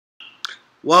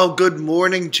Well, good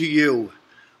morning to you.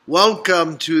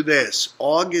 Welcome to this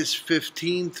August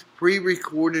 15th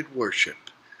pre-recorded worship.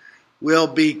 We'll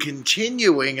be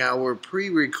continuing our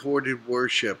pre-recorded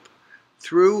worship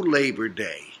through Labor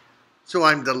Day. So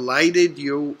I'm delighted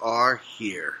you are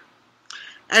here.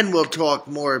 And we'll talk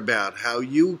more about how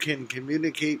you can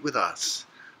communicate with us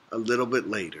a little bit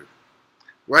later.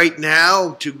 Right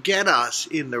now, to get us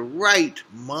in the right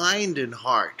mind and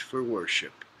heart for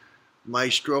worship,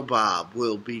 Maestro Bob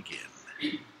will begin.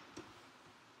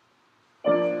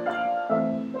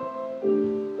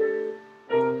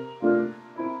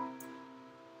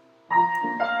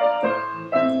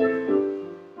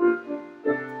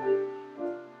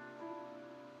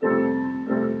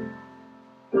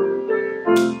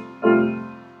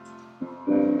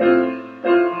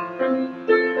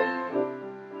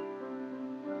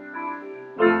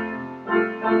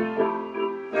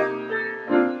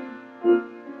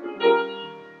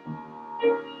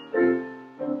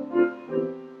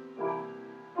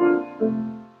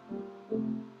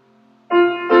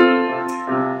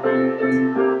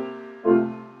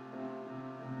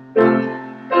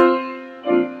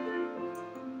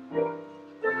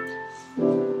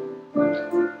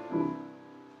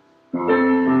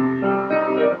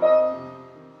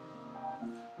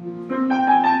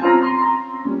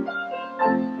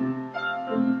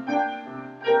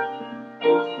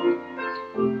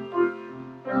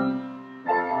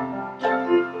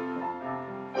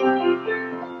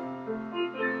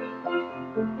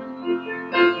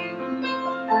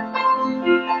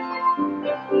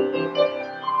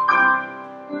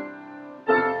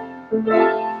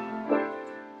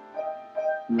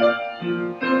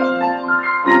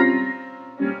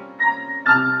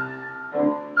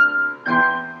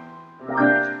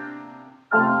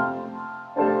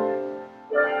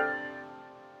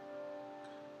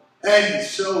 And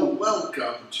so,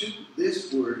 welcome to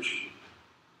this worship.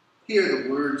 Hear the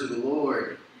words of the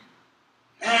Lord.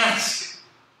 Ask,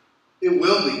 it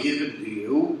will be given to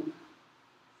you.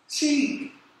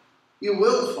 Seek, you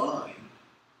will find.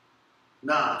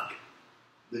 Knock,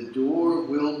 the door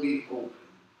will be open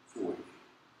for you.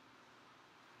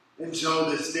 And so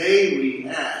this day we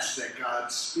ask that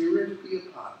God's Spirit be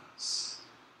upon us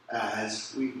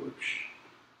as we worship.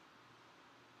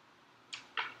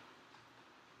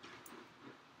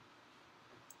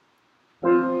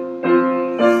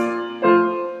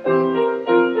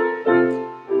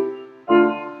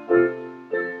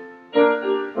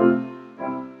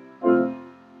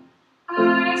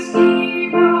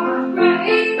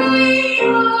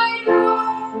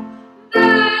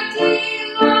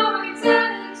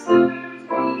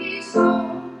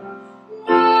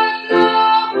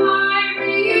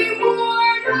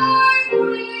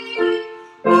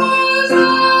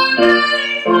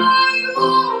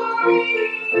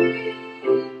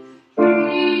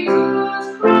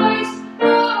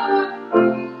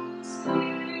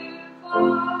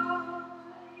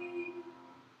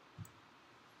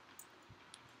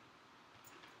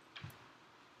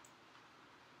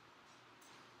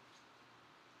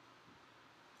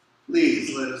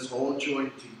 Please let us all join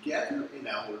together in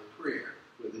our prayer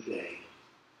for the day.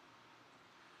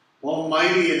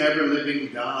 Almighty and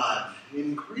ever-living God,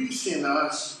 increase in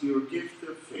us your gift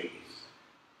of faith,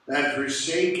 that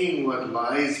forsaking what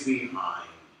lies behind,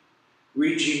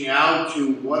 reaching out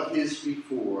to what is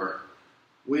before,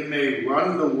 we may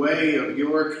run the way of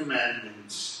your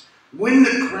commandments, win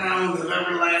the crown of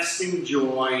everlasting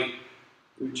joy,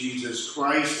 through Jesus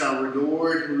Christ, our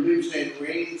Lord, who lives and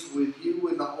reigns with you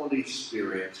in the Holy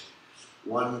Spirit,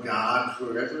 one God,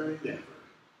 forever and ever.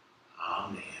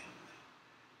 Amen.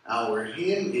 Our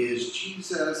hymn is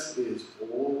Jesus is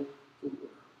all the world.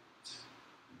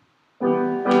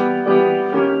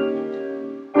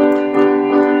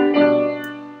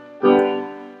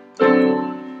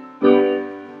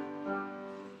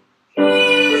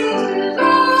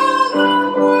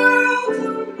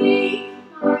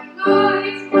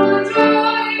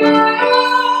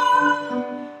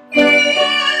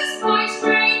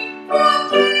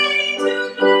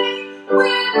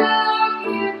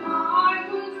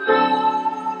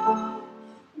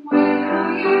 Where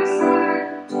I am sad.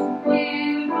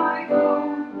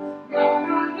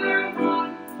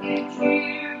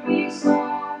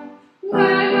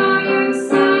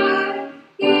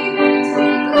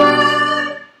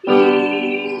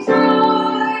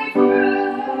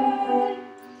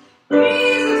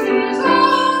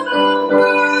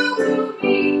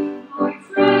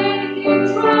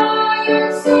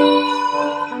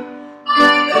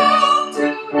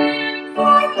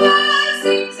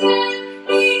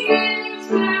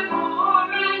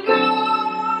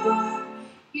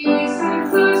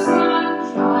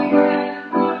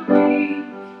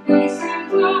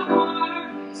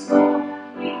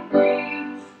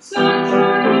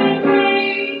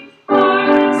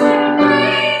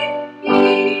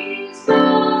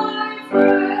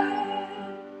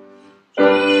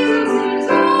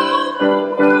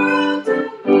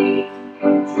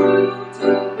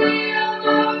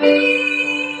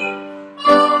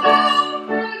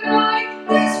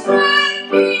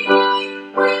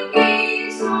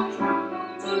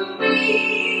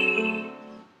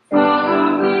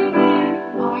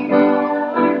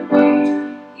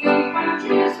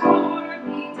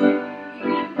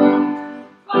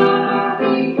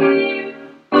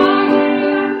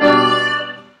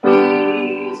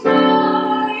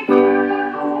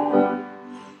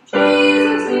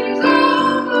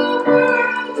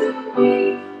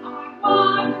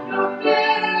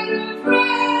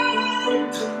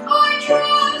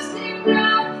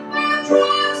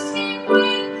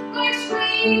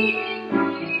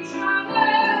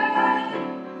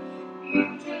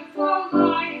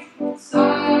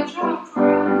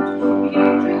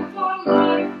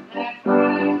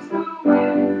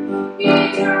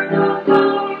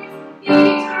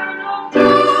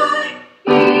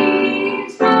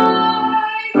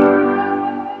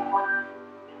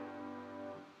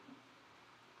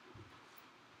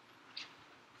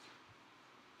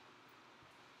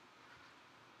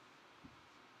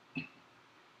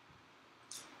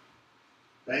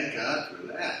 Thank God for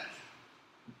that.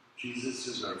 Jesus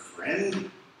is our friend.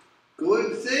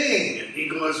 Good thing,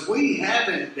 because we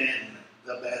haven't been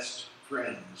the best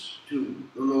friends to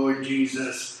the Lord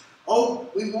Jesus. Oh,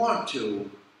 we want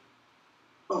to,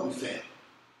 but we fail.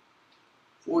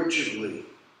 Fortunately,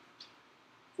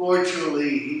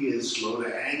 he is slow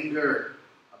to anger,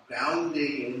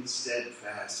 abounding in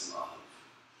steadfast love.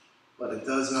 But it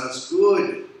does us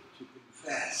good to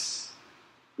confess.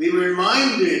 Be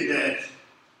reminded that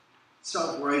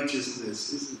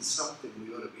self-righteousness isn't something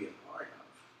we ought to be a part of.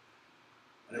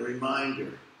 And a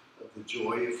reminder of the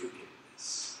joy of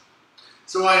forgiveness.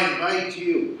 So I invite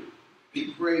you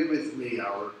to pray with me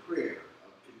our prayer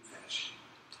of confession.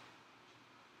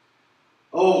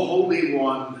 O Holy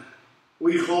One,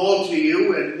 we call to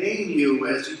you and name you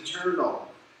as eternal,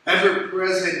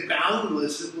 ever-present,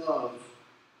 boundless in love.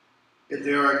 Yet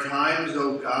there are times,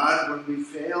 O God, when we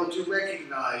fail to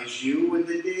recognize you in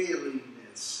the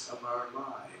dailiness of our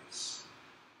lives.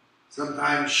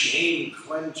 Sometimes shame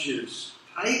clenches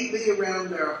tightly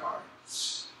around our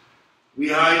hearts. We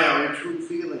hide our true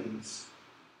feelings.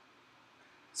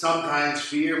 Sometimes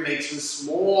fear makes us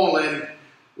small and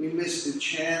we miss the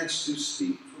chance to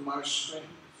speak from our strength.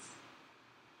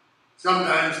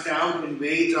 Sometimes doubt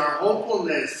invades our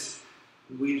hopefulness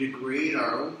and we degrade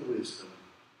our own wisdom.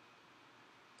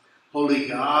 Holy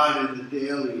God, in the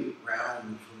daily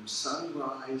round from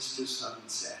sunrise to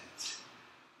sunset,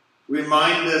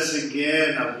 remind us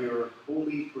again of your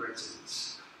holy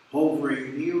presence,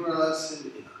 hovering near us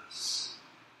and in us.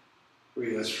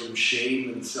 Free us from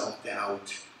shame and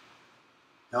self-doubt.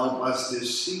 Help us to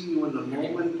see you in the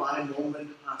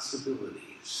moment-by-moment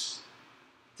possibilities,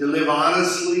 to live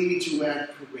honestly, to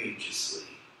act courageously,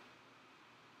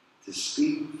 to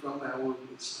speak from our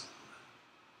wisdom.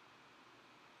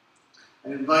 I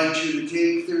invite you to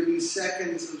take 30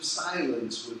 seconds of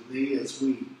silence with me as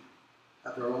we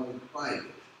have our own private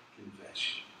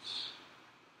confessions.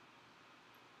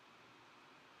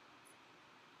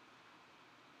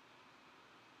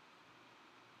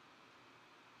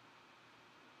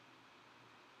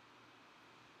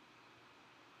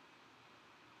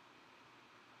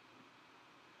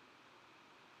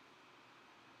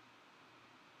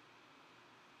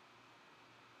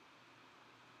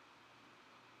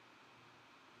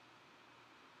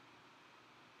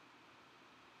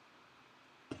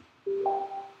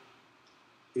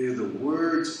 Hear the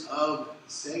words of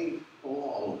St.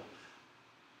 Paul.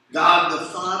 God the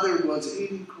Father was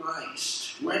in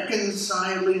Christ,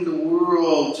 reconciling the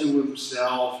world to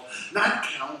himself, not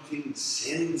counting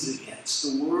sins against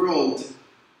the world.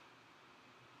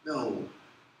 No,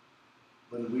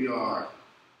 when we are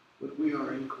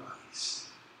in Christ,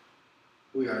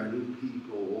 we are new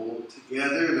people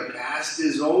altogether. The past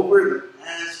is over, the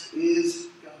past is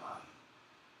gone.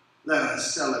 Let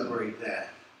us celebrate that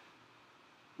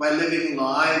by living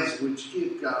lives which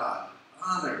give God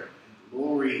honor and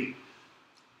glory.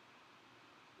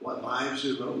 What lives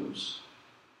are those?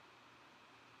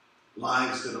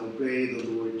 Lives that obey the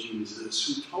Lord Jesus,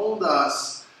 who told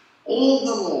us all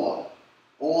the law,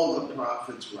 all the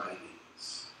prophets'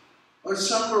 writings, are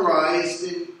summarized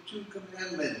in 2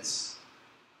 commandments.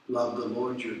 Love the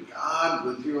Lord your God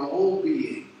with your whole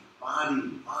being, body,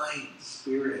 mind,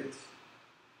 spirit.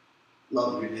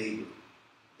 Love your neighbor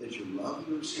as you love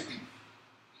yourself.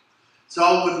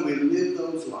 So when we live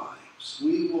those lives,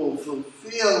 we will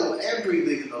fulfill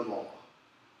everything in the law,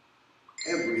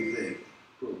 everything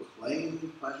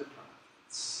proclaimed by the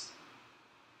prophets.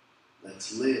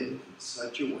 Let's live in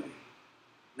such a way,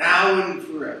 now and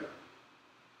forever.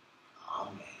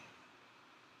 Amen.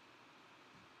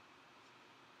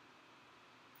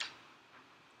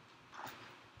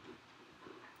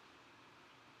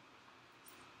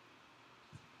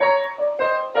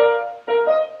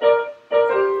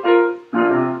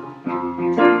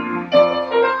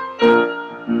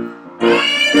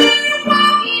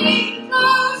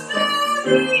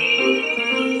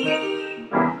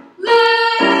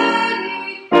 Let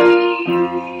it be.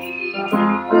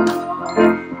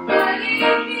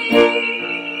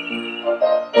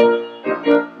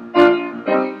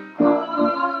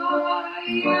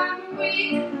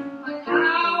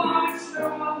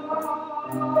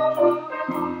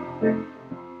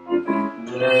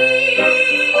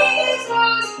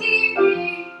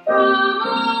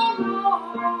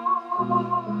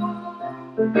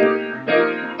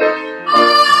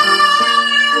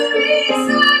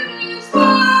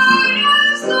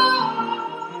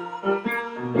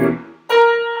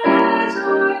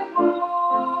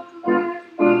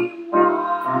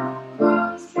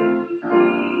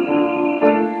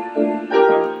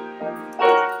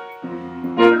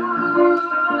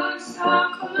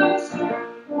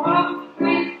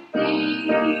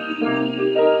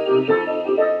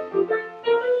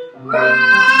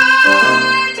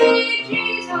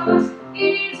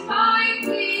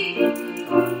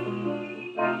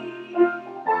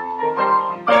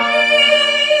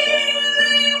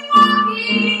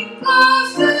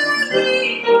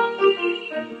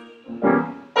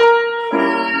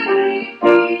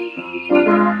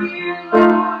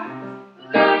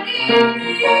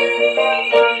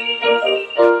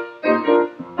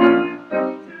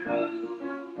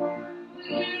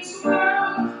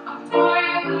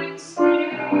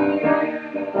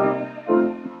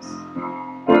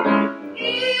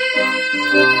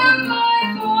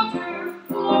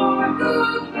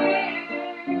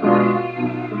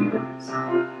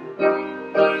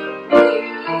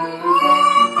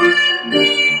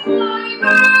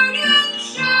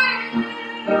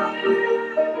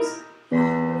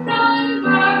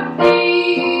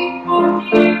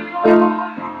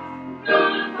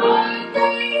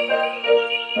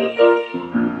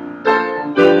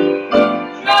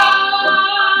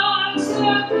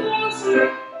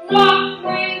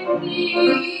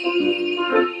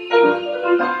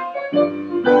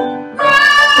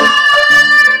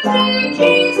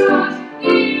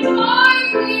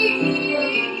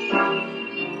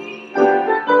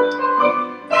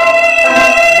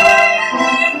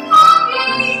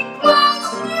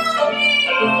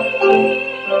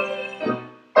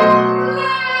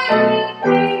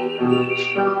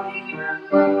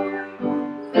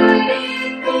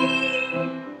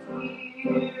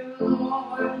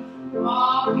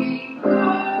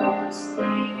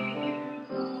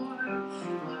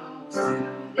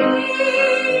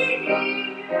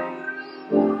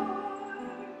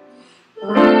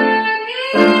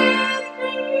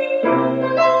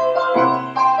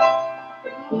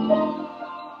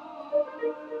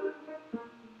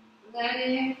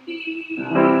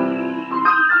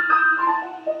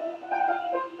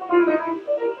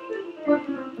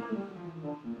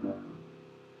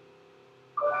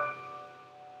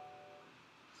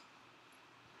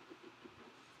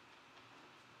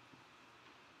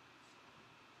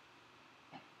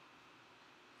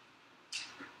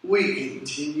 We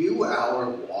continue our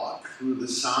walk through the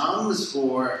Psalms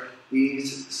for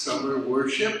these summer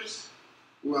worships.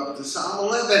 We're up to Psalm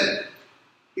 11.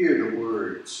 Hear the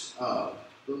words of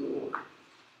the Lord.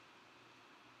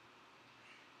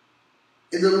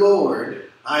 In the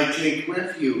Lord I take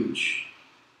refuge.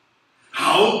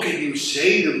 How can you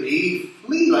say to me,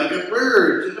 flee like a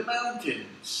bird to the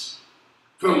mountains?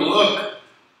 For look,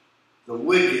 the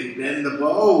wicked bend the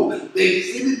bow. They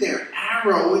fitted their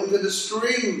arrow into the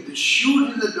string to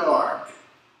shoot in the dark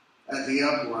at the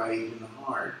upright in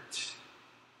heart.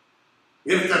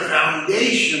 If the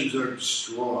foundations are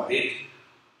destroyed,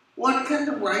 what can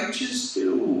the righteous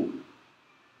do?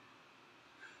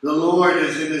 The Lord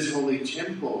is in his holy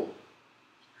temple.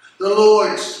 The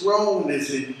Lord's throne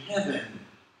is in heaven.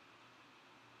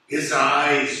 His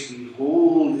eyes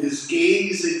behold, his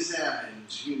gaze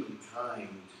examines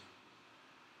humankind.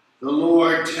 The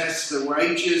Lord tests the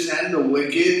righteous and the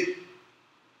wicked.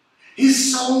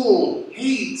 His soul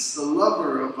hates the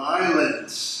lover of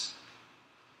violence.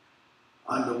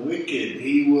 On the wicked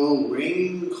he will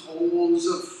rain coals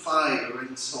of fire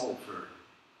and sulfur.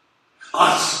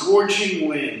 A scorching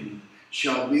wind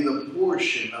shall be the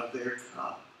portion of their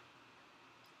cup.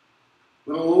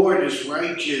 The Lord is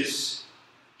righteous.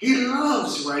 He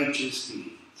loves righteous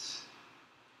deeds.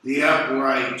 The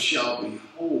upright shall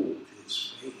behold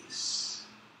his face.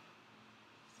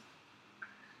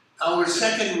 Our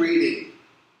second reading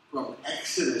from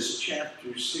Exodus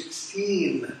chapter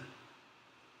 16.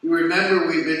 You remember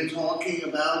we've been talking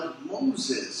about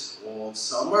Moses all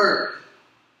summer.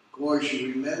 Of course, you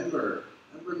remember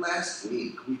last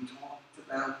week we talked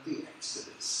about the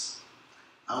Exodus.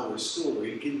 Our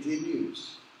story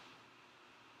continues.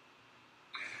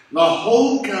 The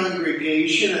whole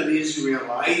congregation of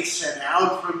Israelites set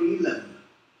out from Elim.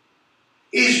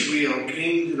 Israel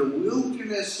came to the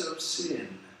wilderness of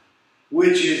Sin,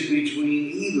 which is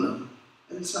between Elim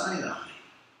and Sinai.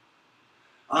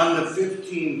 On the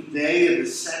 15th day of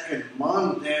the second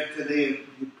month after they had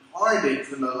departed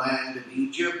from the land of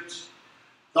Egypt,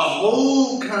 the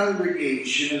whole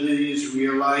congregation of the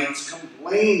Israelites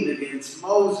complained against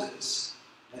Moses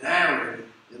and Aaron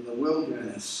in the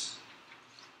wilderness.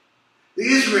 The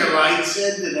Israelites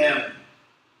said to them,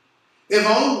 "If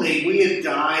only we had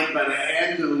died by the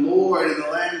hand of the Lord in the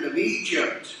land of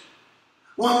Egypt,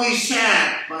 when we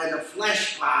sat by the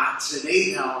flesh pots and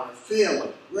ate our fill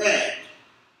of bread.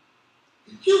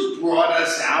 You brought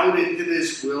us out into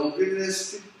this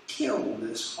wilderness to kill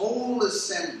this whole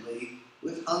assembly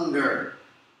with hunger."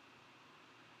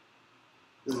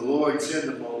 The Lord said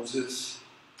to Moses,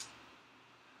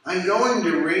 "I'm going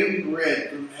to rain bread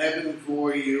from heaven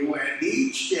for you, and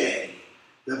each day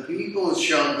the people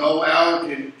shall go out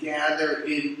and gather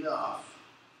enough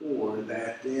for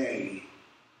that day.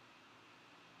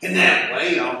 In that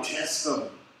way I'll test them,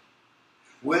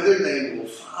 whether they will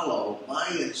follow my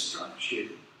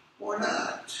instruction or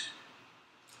not."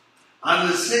 On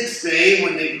the sixth day,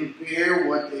 when they prepare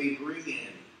what they bring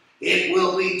in, it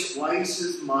will be twice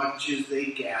as much as they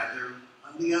gather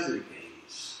on the other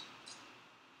days.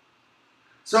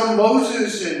 So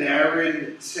Moses and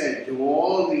Aaron said to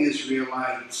all the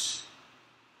Israelites,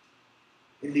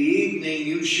 in the evening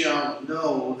you shall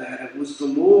know that it was the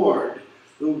Lord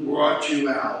who brought you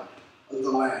out of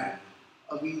the land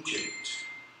of Egypt.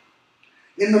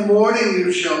 In the morning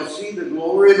you shall see the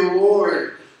glory of the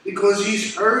Lord, because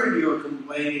he's heard your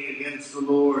complaining against the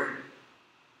Lord.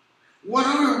 What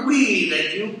are we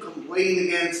that you complain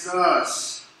against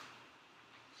us?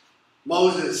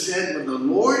 Moses said, when the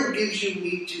Lord gives you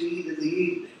meat to eat in the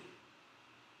evening,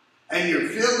 and your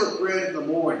fill of bread in the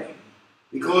morning,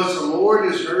 because the Lord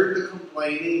has heard the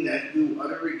complaining that you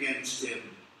utter against him,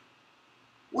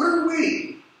 what are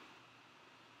we?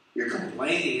 Your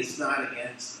complaining is not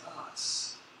against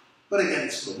us, but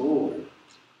against the Lord.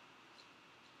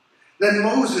 Then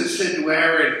Moses said to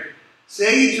Aaron,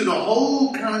 say to the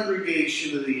whole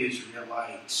congregation of the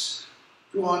Israelites,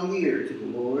 draw near to the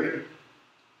Lord,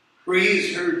 for he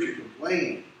has heard your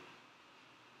complaining.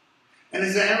 And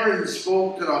as Aaron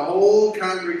spoke to the whole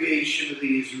congregation of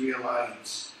the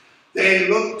Israelites, they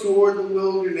looked toward the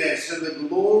wilderness, and the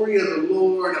glory of the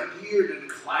Lord appeared in a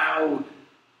cloud.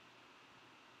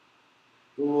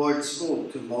 The Lord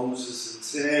spoke to Moses and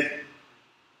said,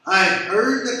 I have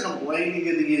heard the complaining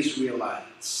of the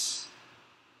Israelites.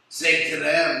 Say to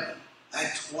them,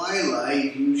 at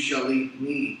twilight you shall eat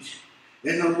meat.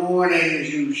 In the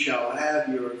mornings you shall have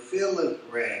your fill of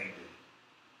bread.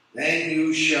 Then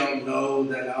you shall know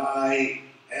that I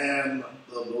am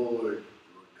the Lord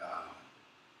your God.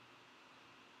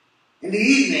 In the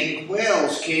evening,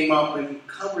 quails came up and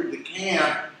covered the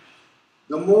camp.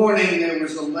 The morning there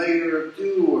was a layer of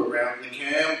dew around the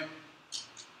camp.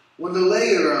 When the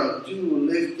layer of dew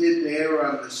lifted, there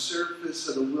on the surface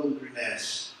of the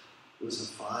wilderness was a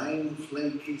fine,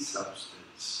 flaky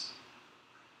substance,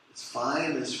 as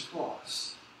fine as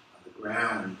frost on the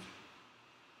ground.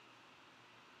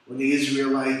 When the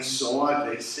Israelites saw it,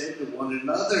 they said to one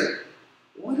another,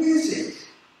 what is it?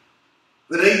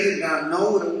 But they did not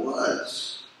know what it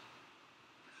was.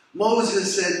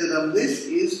 Moses said to them, this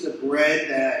is the bread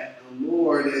that the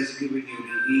Lord has given you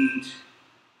to eat.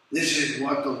 This is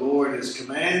what the Lord has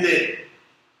commanded.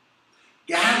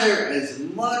 Gather as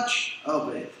much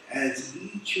of it as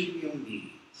each of you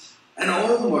needs, an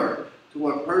omer to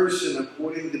a person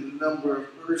according to the number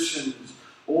of persons,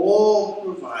 all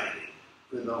provided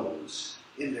for those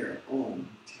in their own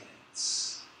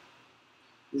tents.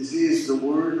 This is the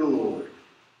word of the Lord.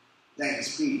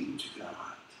 Thanks be to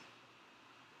God.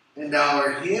 And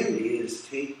our hymn is,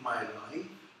 Take My Life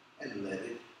and Let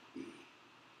It Be.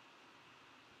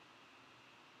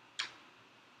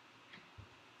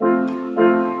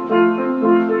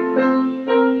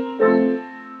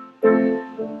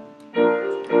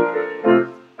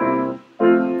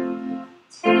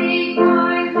 Take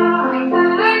my life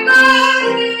and let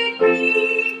it be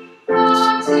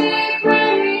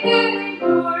consecrated and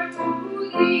poured to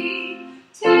thee.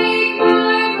 Take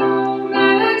my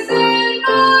moments and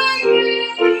my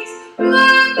days,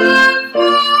 let them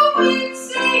flow in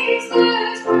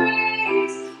ceaseless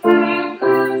praise. Let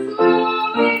them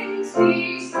flow in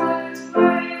ceaseless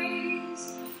praise.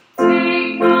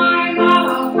 Take my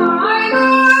love, my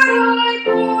Lord, I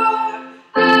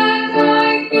pour, and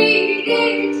I feed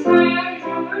in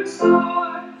treasure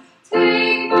store.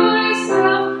 Take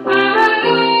myself, and I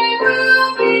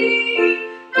will be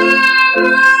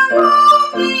ever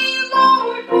only,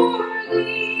 Lord, for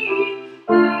thee,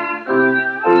 ever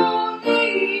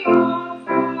only, all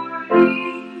for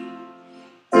thee.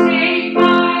 Take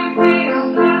my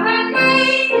will and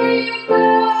make it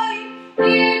thine,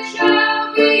 it shall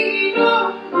be no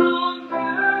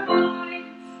longer mine.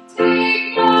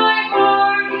 Take my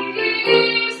heart, it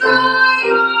is thine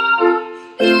own,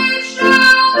 it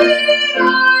shall be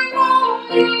thine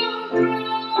holy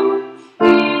throne,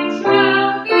 it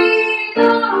shall be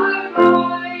thy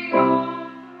royal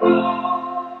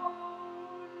throne.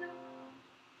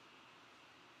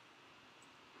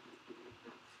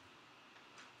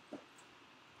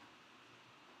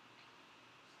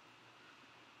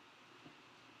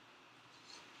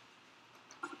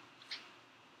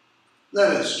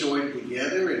 Let us join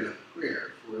together in a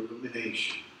prayer for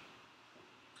illumination.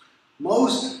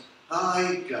 Most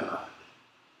high God,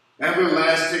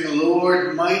 everlasting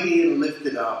Lord, mighty and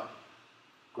lifted up,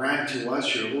 grant to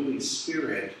us your Holy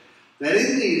Spirit, that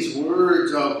in these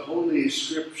words of Holy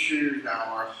Scripture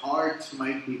our hearts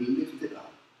might be lifted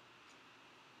up,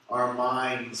 our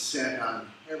minds set on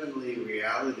heavenly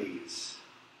realities,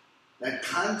 that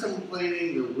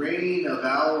contemplating the reign of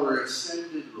our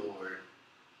ascended Lord,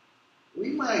 we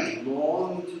might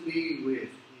long to be with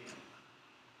him,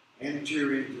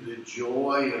 enter into the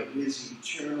joy of his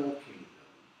eternal kingdom.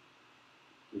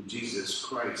 Through Jesus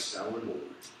Christ our Lord.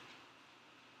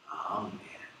 Amen.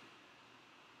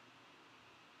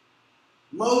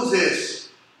 Moses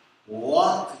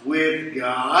walked with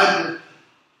God,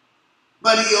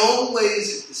 but he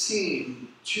always seemed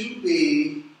to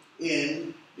be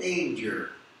in danger.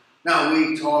 Now,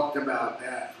 we talked about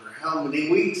that for how many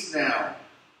weeks now?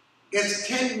 It's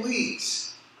 10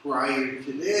 weeks prior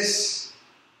to this.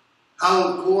 How,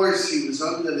 of course, he was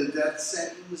under the death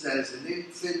sentence as an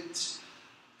infant.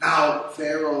 How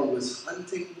Pharaoh was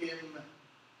hunting him.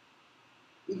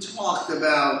 We talked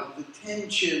about the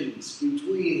tensions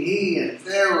between he and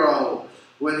Pharaoh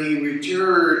when he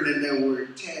returned and there were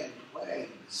 10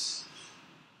 plagues.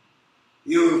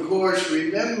 You, of course,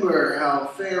 remember how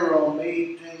Pharaoh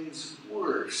made things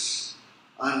worse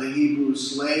on the Hebrew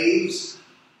slaves.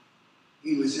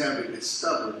 He was having a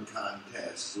stubborn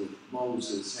contest with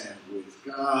Moses and with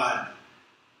God.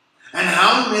 And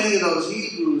how many of those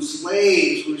Hebrew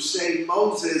slaves were saying,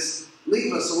 Moses,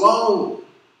 leave us alone.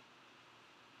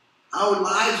 Our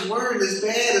lives weren't as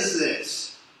bad as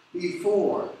this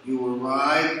before you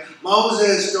arrived.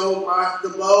 Moses, don't rock the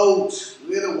boat.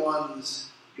 We're the ones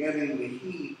getting the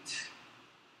heat.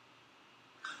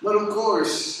 But of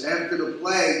course, after the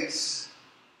plagues,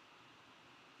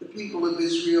 the people of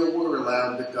Israel were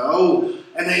allowed to go.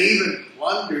 And they even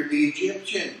plundered the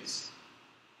Egyptians.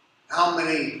 How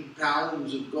many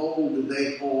pounds of gold did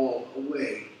they haul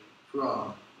away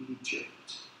from Egypt?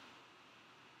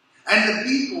 And the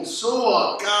people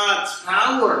saw God's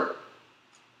power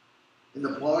in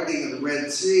the parting of the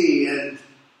Red Sea and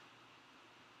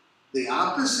the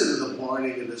opposite of the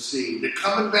parting of the sea, the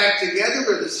coming back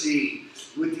together of the sea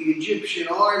with the Egyptian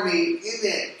army in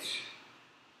it.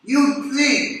 You'd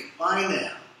think by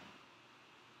now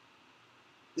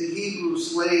the Hebrew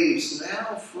slaves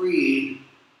now freed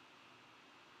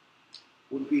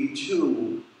would be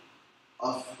too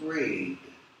afraid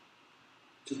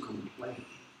to complain.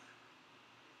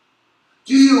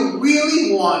 Do you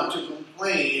really want to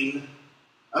complain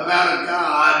about a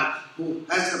God who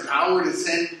has the power to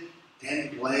send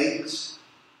 10 plagues?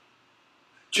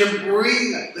 To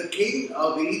bring the king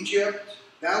of Egypt,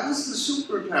 that was the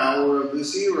superpower of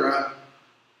this era.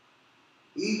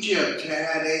 Egypt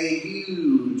had a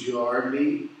huge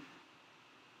army.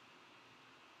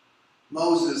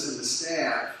 Moses and the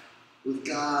staff, with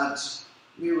God's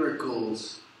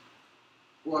miracles,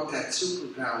 brought that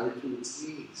superpower to its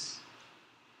knees.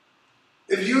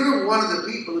 If you're one of the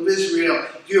people of Israel,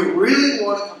 do you really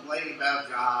want to complain about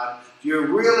God? Do you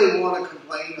really want to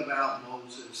complain about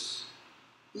Moses?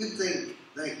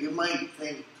 You might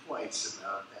think twice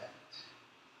about that.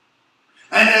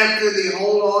 And after the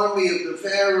whole army of the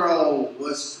Pharaoh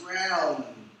was drowned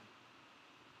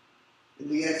in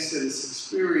the Exodus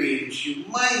experience, you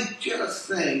might just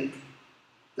think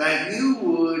that you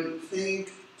would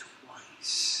think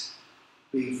twice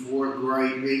before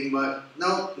griping, but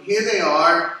no, here they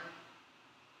are.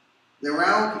 They're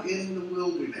out in the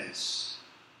wilderness.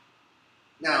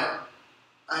 Now,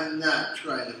 I'm not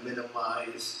trying to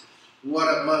minimize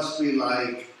what it must be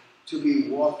like to be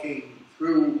walking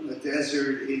through a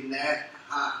desert in that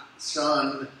hot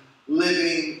sun,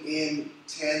 living in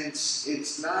tents.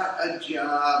 It's not a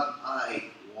job I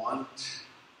want.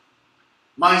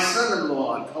 My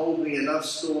son-in-law told me enough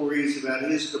stories about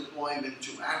his deployment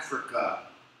to Africa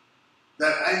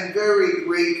that I'm very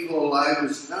grateful I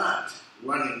was not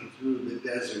running through the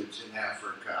deserts in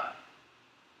Africa.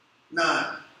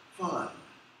 Not fun.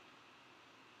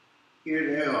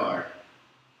 Here they are,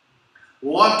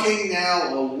 walking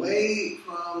now away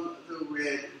from the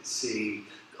Red Sea,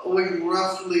 going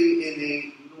roughly in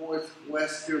a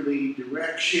northwesterly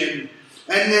direction,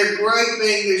 and they're griping,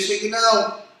 they're saying, you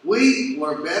know, we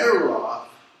were better off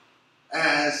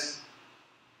as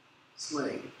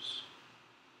slaves.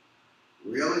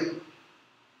 Really?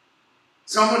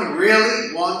 Someone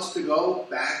really wants to go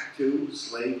back to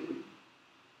slavery?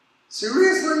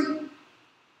 Seriously?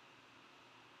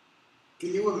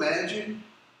 Can you imagine?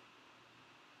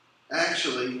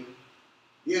 Actually,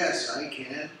 yes, I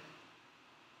can.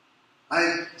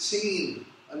 I've seen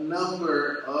a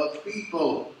number of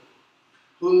people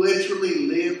who literally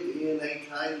lived in a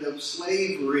kind of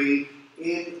slavery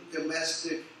in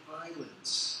domestic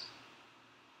violence.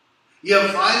 You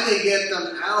finally get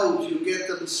them out, you get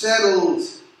them settled,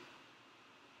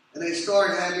 and they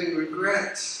start having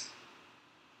regrets.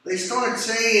 They start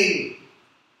saying,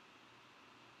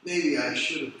 maybe I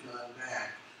should have gone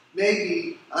back.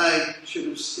 maybe I should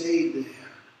have stayed there.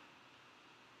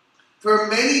 For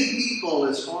many people,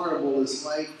 as horrible as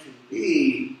life can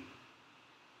be,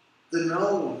 the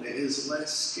known is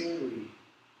less scary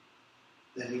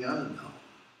than the unknown.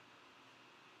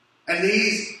 And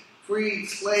these freed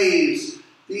slaves,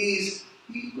 these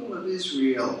people of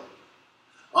Israel,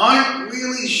 aren't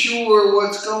really sure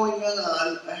what's going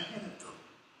on ahead of them.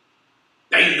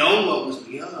 They know what was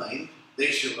behind.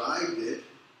 They survived it.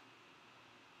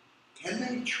 Can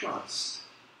they trust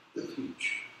the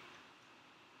future?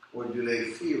 Or do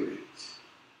they fear it?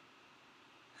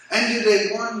 And do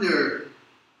they wonder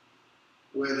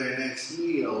where their next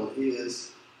meal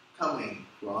is coming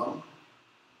from?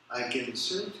 I can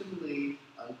certainly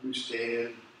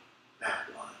understand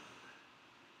that one.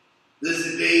 This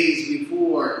is the days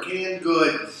before canned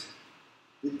goods,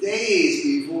 the days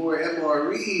before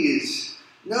MREs.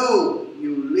 No,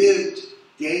 you lived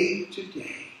day to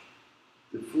day.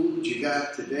 The food you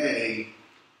got today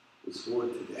was for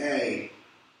today.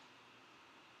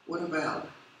 What about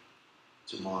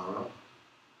tomorrow?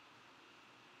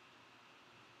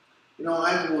 You know,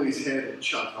 I've always had a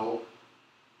chuckle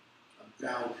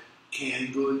about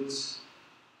canned goods,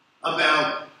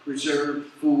 about preserved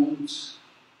foods,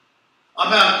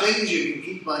 about things you can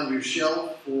keep on your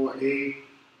shelf for a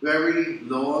very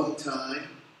long time.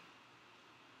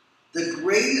 The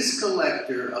greatest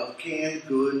collector of canned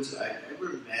goods I've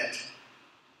ever met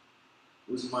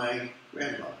was my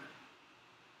grandmother.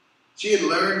 She had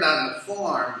learned on the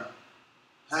farm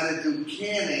how to do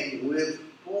canning with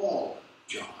ball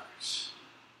jars.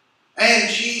 And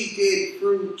she did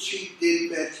fruit, she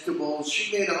did vegetables,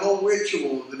 she made a whole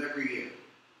ritual of it every year.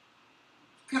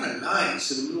 It's kind of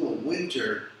nice in the middle of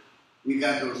winter. We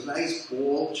got those nice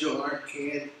ball jar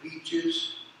canned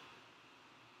peaches.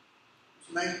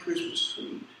 It's a nice Christmas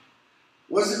treat.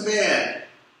 Wasn't bad.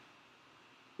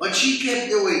 But she kept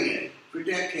doing it for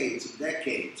decades and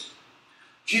decades.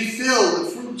 She filled the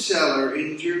fruit cellar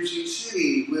in Jersey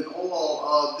City with all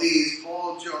of these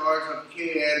ball jars of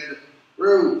canned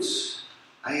fruits.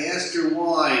 I asked her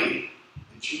why,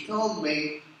 and she told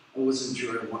me. I wasn't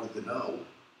sure I wanted to know.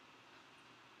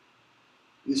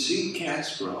 You see,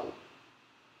 Castro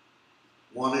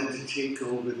wanted to take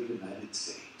over the United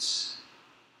States.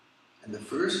 And the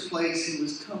first place he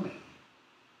was coming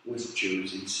was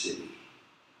Jersey City.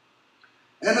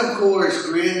 And of course,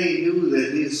 Granny knew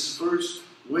that his first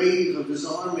wave of his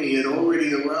army had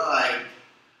already arrived.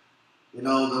 You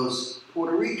know, those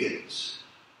Puerto Ricans,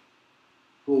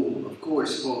 who, of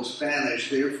course, spoke Spanish,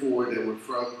 therefore they were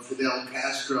from Fidel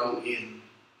Castro in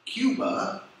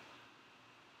Cuba.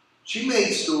 She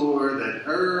made sure that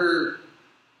her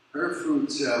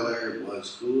fruit cellar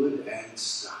was good and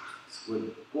stocked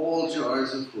with ball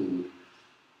jars of food.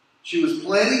 She was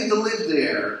planning to live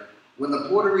there when the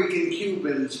Puerto Rican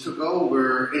Cubans took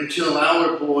over until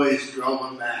our boys drove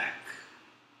them back.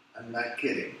 I'm not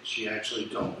kidding. She actually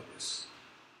told me this.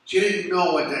 She didn't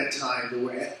know at that time there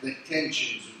were ethnic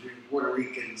tensions between Puerto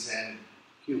Ricans and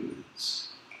Cubans.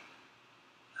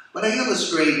 But I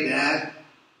illustrate that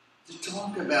to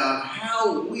talk about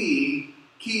how we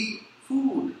keep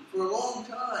food for a long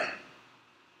time.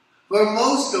 For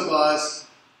most of us,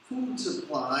 food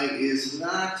supply is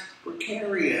not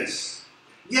precarious.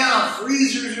 Yeah,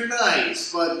 freezers are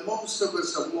nice, but most of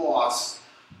us have lost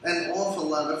an awful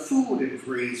lot of food in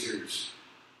freezers.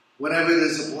 Whenever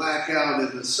there's a blackout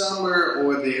in the summer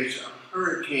or there's a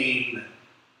hurricane,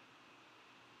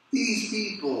 these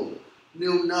people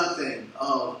knew nothing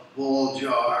of ball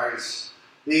jars.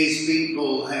 These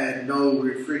people had no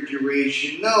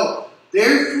refrigeration. No,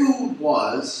 their food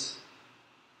was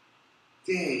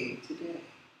day to day.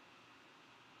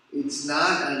 It's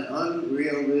not an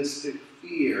unrealistic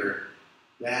fear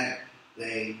that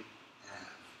they have.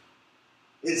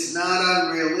 It's not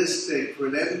unrealistic for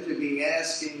them to be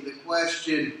asking the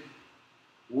question,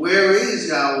 where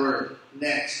is our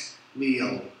next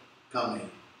meal coming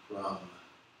from?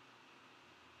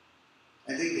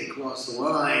 I think they cross the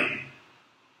line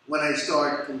when I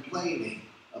start complaining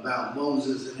about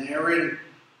Moses and Aaron.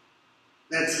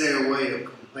 That's their way of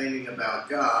complaining about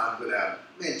God without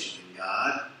mentioning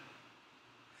God.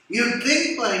 You'd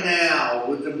think by now,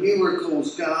 with the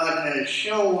miracles God has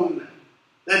shown,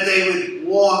 that they would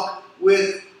walk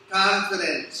with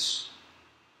confidence,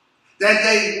 that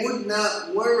they would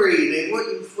not worry, they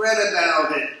wouldn't fret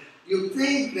about it. You'd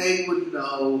think they would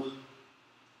know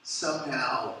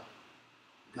somehow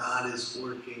God is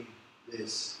working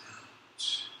this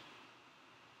out.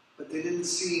 But they didn't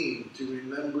seem to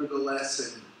remember the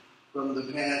lesson from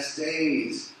the past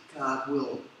days. God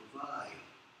will provide.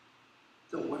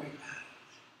 Don't worry about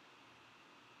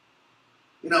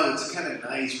it. You know, it's kind of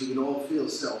nice. We can all feel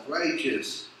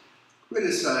self-righteous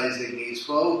criticizing these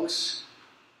folks.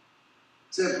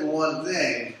 Except for one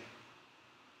thing,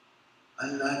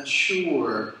 I'm not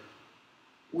sure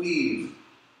we've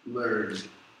learned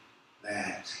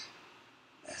that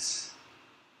lesson.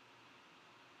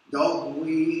 Don't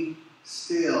we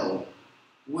still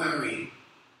worry?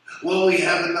 Will we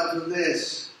have enough of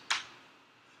this?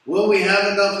 Will we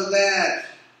have enough of that?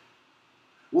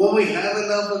 Will we have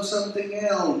enough of something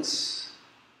else?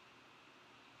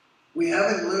 We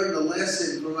haven't learned the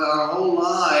lesson from our whole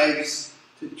lives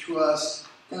to trust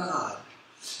God.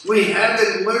 We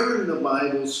haven't learned the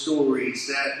Bible stories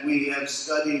that we have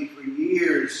studied for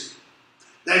years,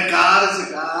 that God is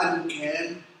a God who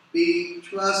can be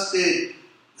trusted.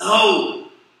 No,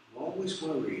 we're always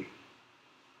worried.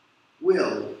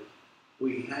 Will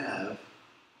we have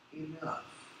enough?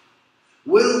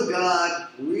 Will God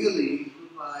really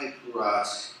provide for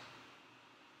us?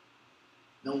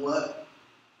 You know what?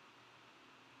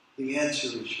 The answer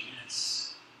is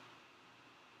yes.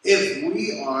 If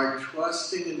we are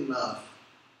trusting enough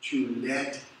to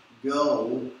let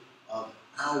go of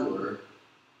our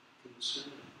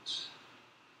concerns.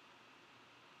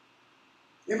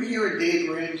 Ever hear of Dave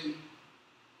Ramsey?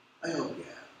 I hope you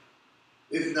have.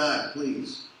 If not,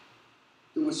 please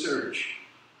do a search.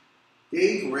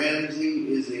 Dave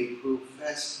Ramsey is a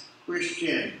professed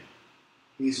Christian.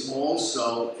 He's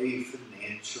also a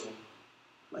financial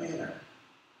planner.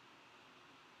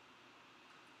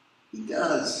 He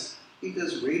does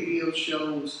radio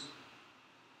shows.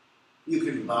 You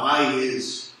can buy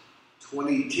his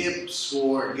 20 tips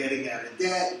for getting out of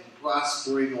debt and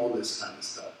prospering, all this kind of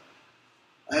stuff.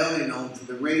 I only know him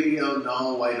through the radio.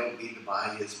 No, I don't need to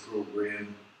buy his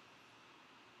program.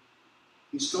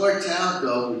 He starts out,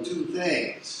 though, with two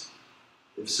things.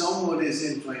 If someone is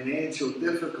in financial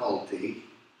difficulty,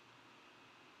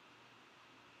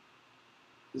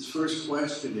 his first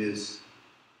question is,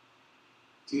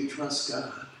 do you trust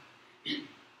God?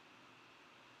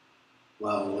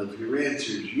 Well, if your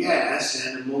answer is yes,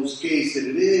 and in most cases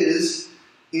it is,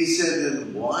 he said,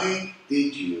 then why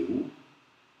did you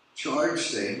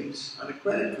charge things on a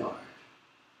credit card?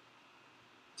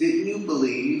 Didn't you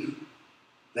believe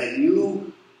that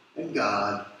you and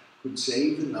God could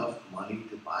save enough money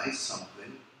to buy something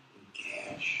in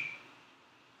cash?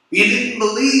 You didn't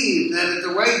believe that at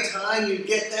the right time you'd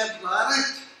get that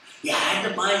product? You had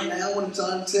to buy it now when it's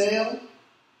on sale?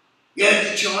 You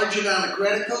had to charge it on a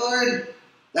credit card?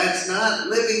 That's not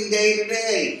living day to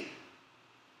day.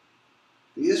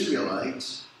 The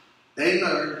Israelites, they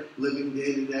learned living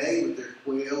day to day with their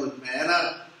quail and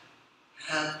manna.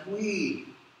 Have we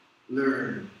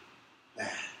learned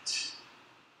that?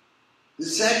 The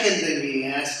second thing he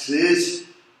asks is,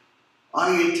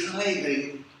 are you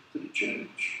tithing to the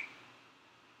church?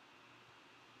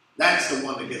 That's the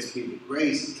one that gets people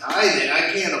crazy. Tithing,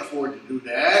 I can't afford to do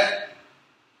that.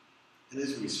 And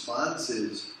his response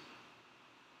is,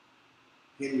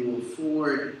 can you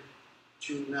afford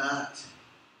to not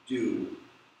do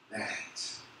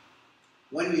that?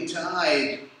 When you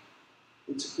tithe,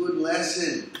 it's a good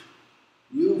lesson.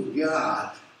 You've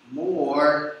got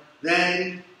more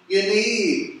than you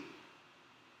need.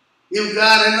 You've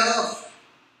got enough.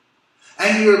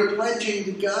 And you're pledging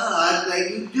to God that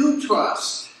you do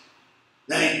trust,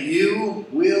 that you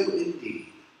will indeed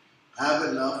have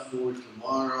enough for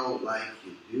tomorrow like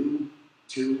you do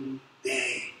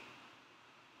today.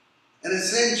 And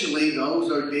essentially,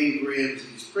 those are Dave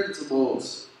Ramsey's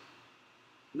principles.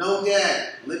 No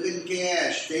debt, live in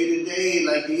cash, day to day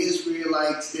like the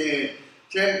Israelites did.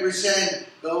 10%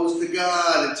 goes to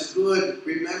God. It's a good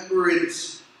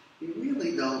remembrance. You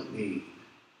really don't need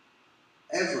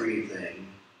everything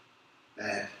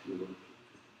that you're given.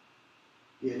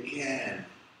 You can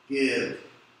give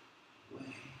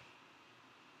away.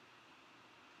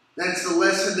 That's the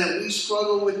lesson that we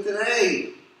struggle with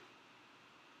today.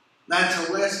 That's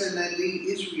a lesson that the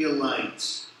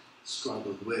Israelites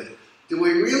struggled with. Do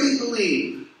we really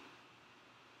believe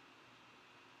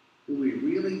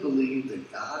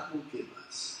that God will give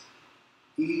us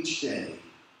each day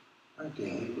our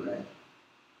daily bread?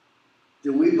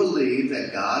 Do we believe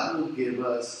that God will give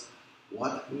us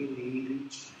what we need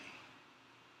each day?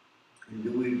 And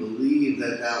do we believe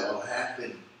that that will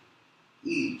happen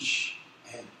each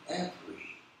and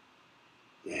every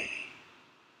day?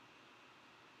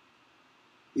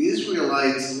 The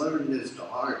Israelites learned this the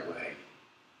hard way.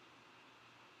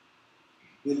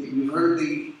 You've heard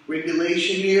the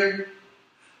regulation here?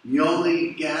 You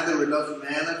only gather enough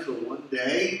manna for one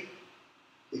day,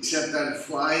 except on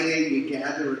Friday you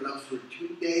gather enough for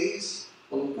 2 days.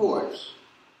 Well, of course,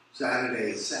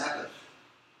 Saturday is Sabbath.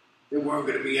 They weren't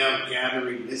going to be out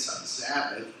gathering this on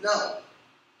Sabbath. No.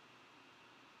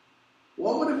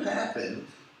 What would have happened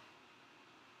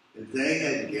if they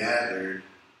had gathered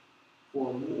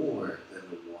for more than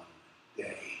the one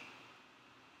day?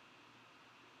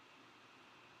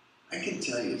 I can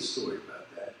tell you a story about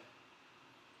that.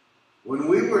 When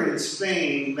we were in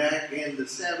Spain back in the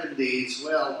 70s,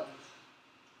 well,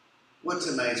 what's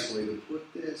a nice way to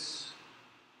put this?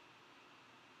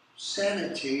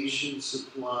 Sanitation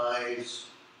supplies,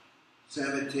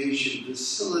 sanitation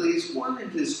facilities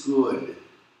weren't as good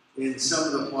in some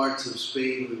of the parts of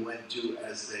Spain we went to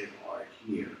as they are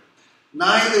here.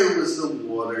 Neither was the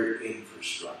water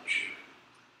infrastructure.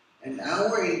 And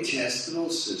our intestinal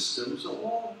systems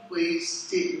always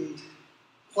didn't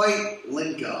quite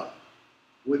link up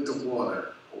with the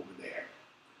water over there.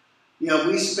 Yeah,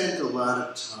 we spent a lot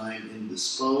of time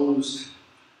indisposed.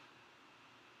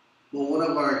 Well, one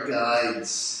of our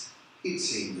guides, he'd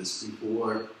seen this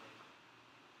before.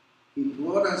 He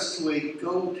brought us to a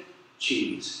goat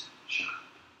cheese shop.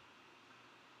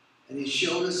 And he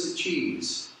showed us a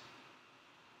cheese,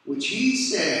 which he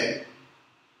said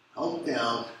helped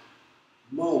out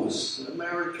most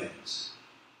Americans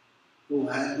who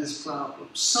had this problem.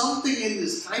 Something in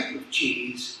this type of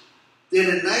cheese did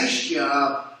a nice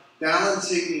job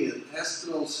balancing the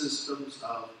intestinal systems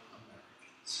of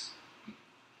Americans.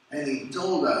 And he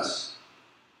told us,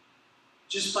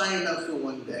 just buy enough for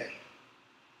one day.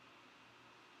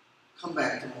 Come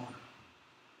back tomorrow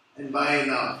and buy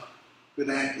enough for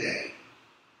that day.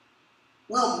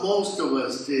 Well, most of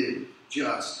us did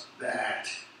just that.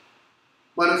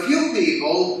 But a few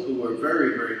people who were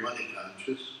very, very money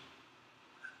conscious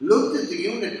looked at the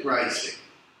unit pricing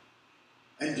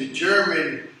and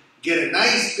determined, get a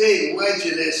nice big wedge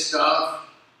of this stuff.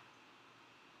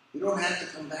 You don't have to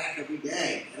come back every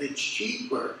day, and it's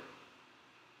cheaper.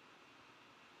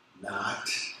 Not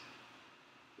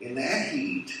in that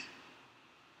heat.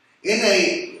 In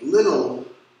a little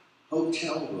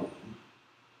hotel room,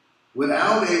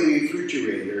 without a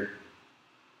refrigerator,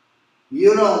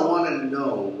 you don't want to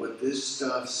know what this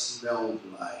stuff smelled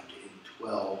like in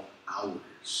 12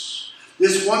 hours.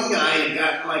 This one guy had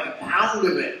gotten like a pound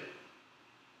of it.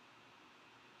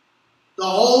 The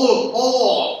whole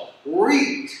hall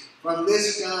reeked from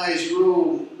this guy's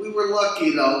room. We were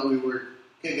lucky, though. We were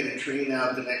taking a train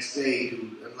out the next day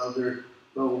to another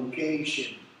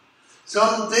location.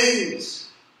 Some things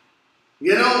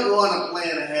you don't want to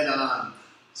plan ahead on.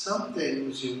 Some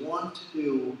things you want to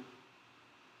do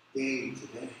day to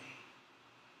day.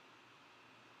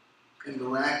 And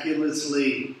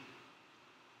miraculously,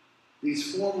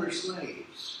 these former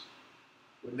slaves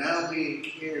were now being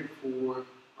cared for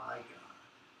by God.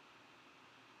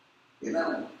 You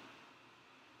know,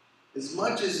 as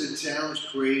much as it sounds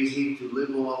crazy to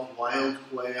live off wild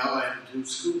quail and to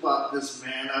scoop up this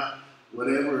manna,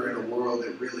 whatever in the world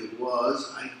it really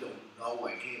was, I don't know,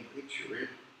 I can't picture it.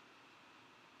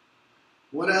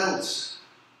 What else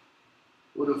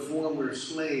would a former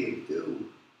slave do?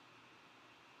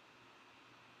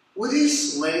 Were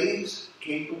these slaves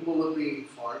capable of being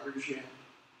farmers yet?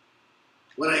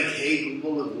 Were they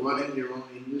capable of running their own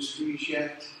industries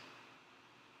yet?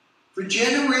 For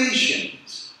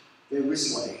generations, they were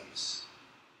slaves,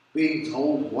 being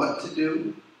told what to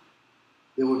do.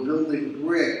 They were building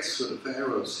bricks for the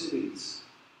Pharaoh cities.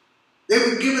 They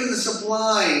were given the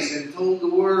supplies and told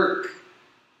to work.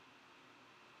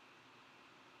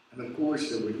 And of course,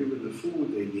 they were given the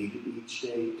food they needed each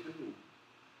day, too.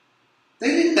 They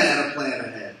didn't have a plan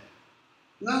ahead.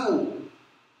 No.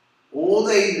 All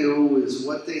they knew is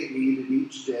what they needed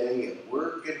each day at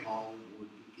work and home would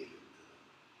be given to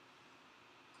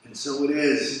them. And so it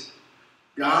is.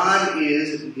 God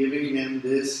is giving them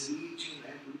this each and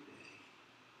every day.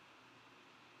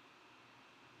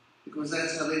 Because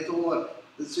that's how they thought.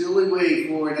 That's the only way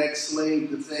for an ex-slave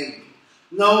to think.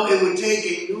 No, it would take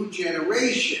a new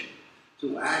generation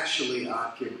to actually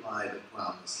occupy the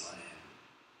promised land.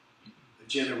 A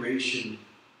generation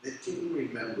that didn't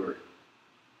remember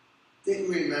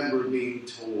being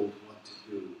told what to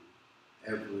do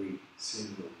every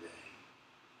single day.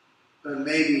 But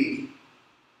maybe,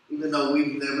 even though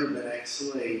we've never been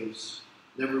ex-slaves,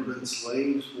 never been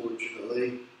slaves,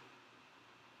 fortunately,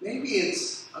 maybe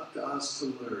it's up to us to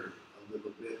learn a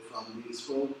little bit from these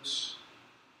folks.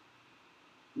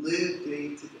 Live day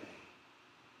to day.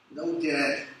 No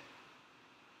debt.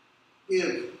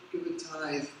 Give a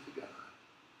tithe to God.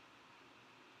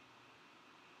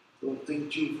 Don't think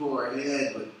too far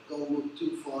ahead, but don't look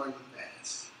too far in the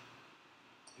past.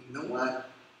 You know what?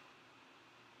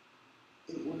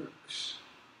 It works.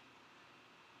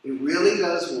 It really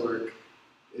does work.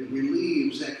 It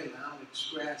relieves economic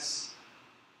stress.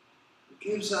 It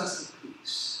gives us the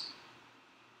peace.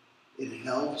 It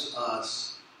helps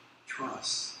us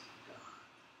trust God.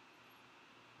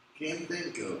 Can't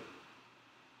think of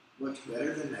much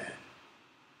better than that.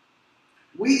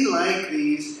 We, like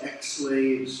these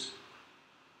ex-slaves,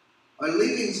 are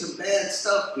leaving some bad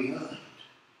stuff behind.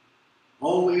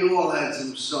 Oh, we all had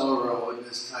some sorrow in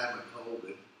this time of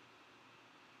COVID.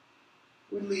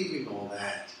 We're leaving all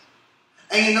that.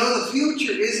 And you know, the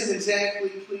future isn't exactly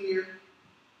clear,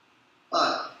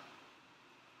 but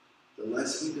the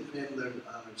less we depend on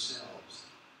ourselves,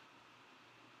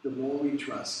 the more we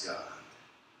trust God,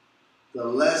 the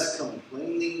less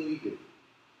complaining we do,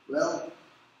 well,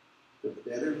 the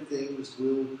better things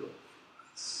will go for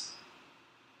us.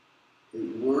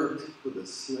 It worked for the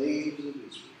slaves of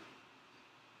Israel.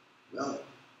 Well,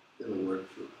 it'll work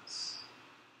for us.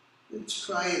 Let's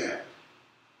try it out.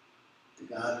 To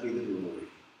God be the glory,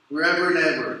 forever and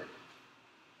ever.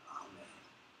 Amen.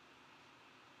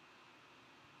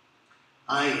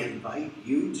 I invite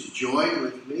you to join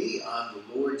with me on the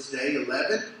Lord's Day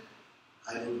 11,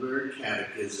 Heidelberg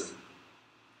Catechism.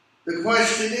 The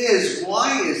question is,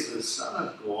 why is the Son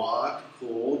of God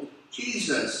called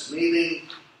Jesus, meaning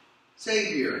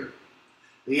Savior?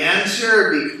 The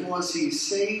answer, because he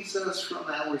saves us from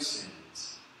our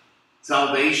sins.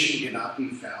 Salvation cannot be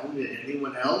found in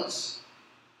anyone else.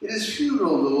 It is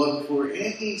futile to look for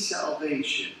any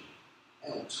salvation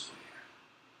elsewhere.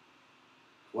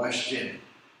 Question: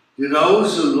 do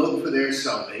those who look for their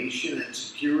salvation and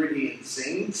security in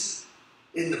saints,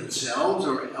 in themselves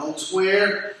or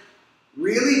elsewhere,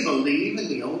 really believe in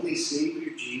the only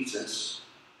Savior, Jesus?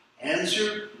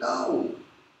 Answer: no.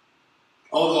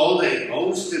 Although they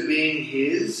boast of being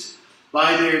his,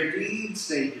 by their deeds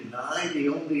they deny the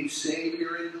only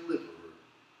Savior and Deliverer,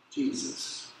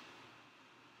 Jesus.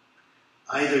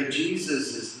 Either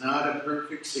Jesus is not a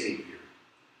perfect Savior,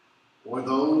 or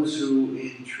those who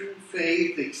in true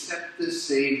faith accept the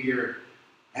Savior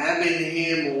have in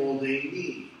him all they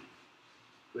need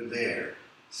for their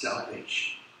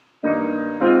salvation.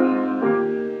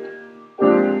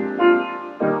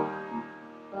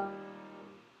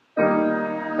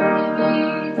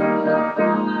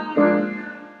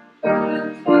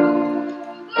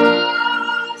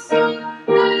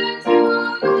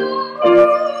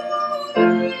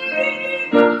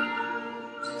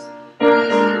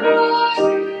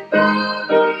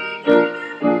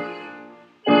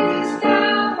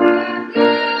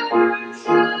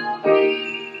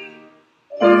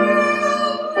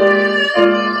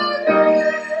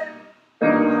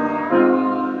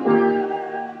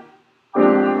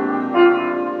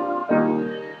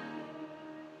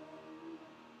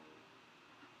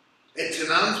 It's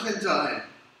announcement time.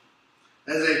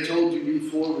 As I told you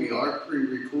before, we are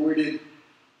pre-recorded.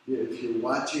 If you're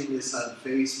watching this on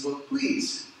Facebook,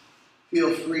 please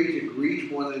feel free to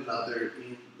greet one another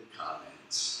in the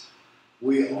comments.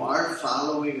 We are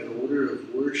following an order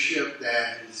of worship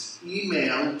that is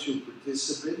emailed to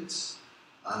participants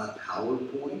on a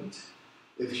PowerPoint.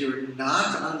 If you're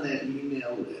not on that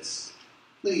email list,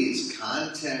 please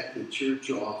contact the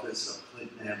church office of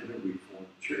Clinton Avenue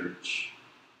Reformed Church.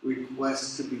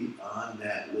 Request to be on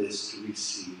that list to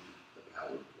receive the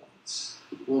PowerPoints.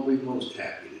 We'll be most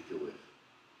happy to do it.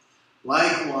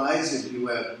 Likewise, if you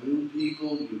have new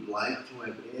people you'd like to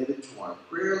have added to our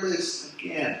prayer list,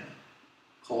 again,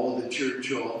 call the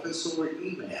church office or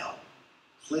email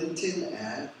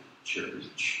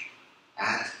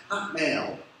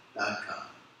clintonavchurch@hotmail.com.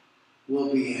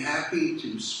 We'll be happy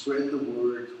to spread the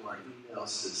word to our email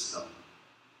system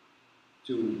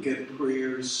to get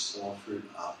prayers offered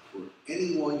up for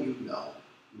anyone you know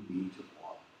you need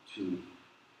to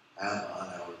have on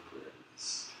our prayer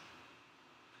list.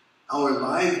 Our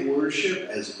live worship,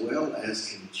 as well as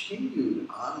continued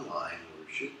online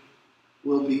worship,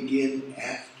 will begin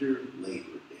after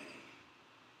Labor Day.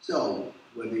 So,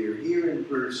 whether you're here in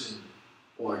person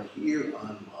or here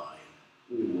online,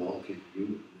 we welcome you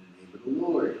in the name of the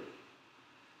Lord.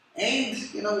 And,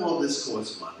 you know, all this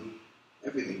costs money.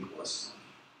 Everything costs money.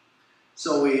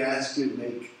 So we ask you to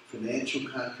make financial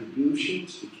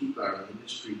contributions to keep our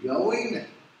ministry going.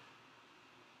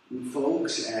 You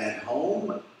folks at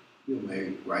home, you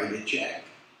may write a check,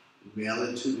 mail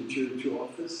it to the church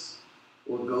office,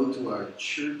 or go to our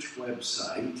church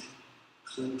website,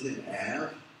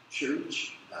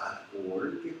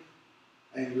 clintonavchurch.org,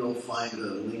 and you'll find a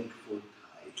link for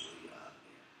Tidely on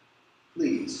there.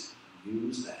 Please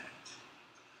use that.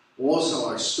 Also,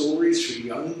 our stories for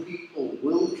young people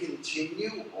will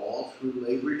continue all through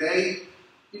Labor Day.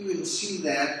 You can see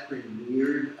that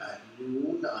premiered at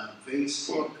noon on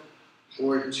Facebook.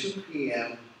 or 2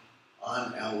 p.m.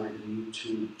 on our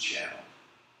YouTube channel.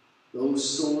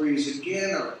 Those stories,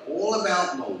 again, are all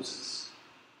about Moses,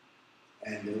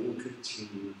 and they will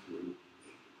continue through Labor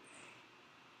Day.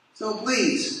 So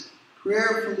please,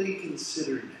 prayerfully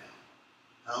consider now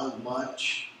how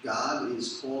much God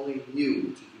is calling you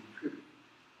to contribute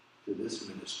to this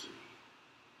ministry.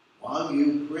 While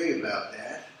you pray about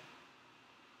that,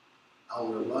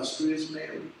 our illustrious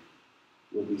Mary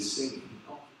will be singing.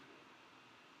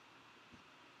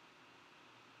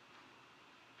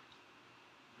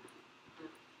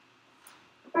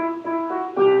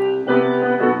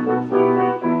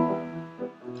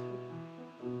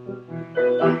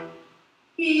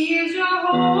 He is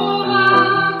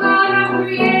Jehovah, God of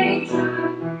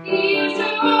creation. He is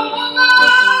Jehovah,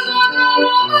 the God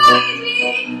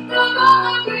Almighty, the God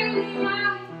of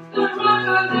Gilead, the Rock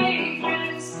of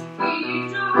Ages. He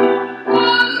is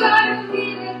Jehovah, God who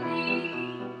healeth thee.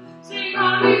 Sing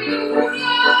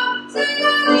hallelujah, sing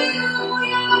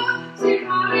hallelujah, sing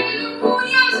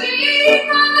hallelujah, sing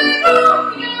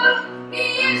hallelujah. He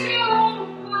is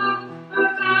Jehovah, the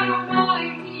God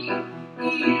Almighty. He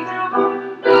is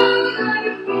Jehovah, God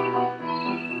who healeth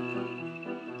thee.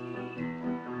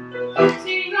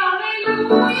 Sing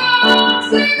hallelujah,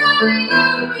 sing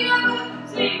hallelujah,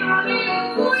 sing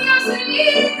hallelujah,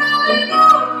 sing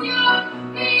hallelujah.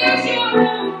 He is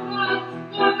Jehovah,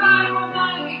 the God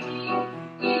Almighty.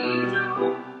 He is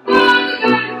Jehovah,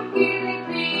 God who healeth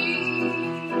thee.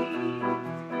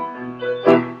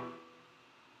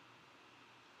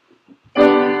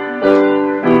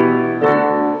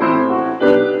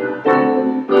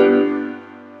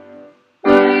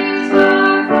 Praise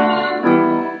God from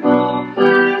whom all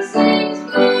blessings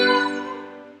flow.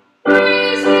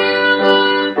 Praise Him,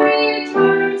 all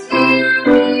creatures here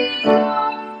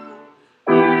below.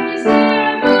 Praise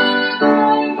Him, the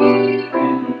mighty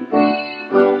heavenly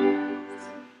hosts.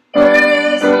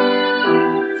 Praise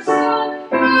Father, Son,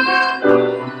 and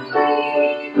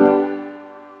Holy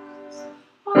Ghost.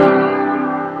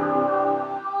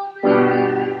 Amen.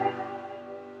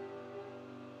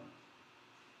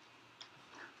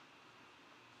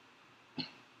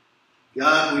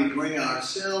 God, we bring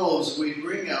ourselves, we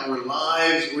bring our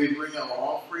lives, we bring our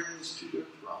offerings to your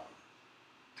throne.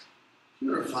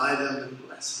 Purify them and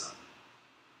bless them.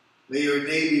 May your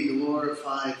name be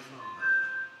glorified from them.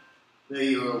 May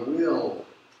your will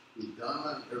be done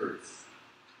on earth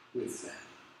with them.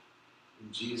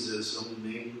 In Jesus' own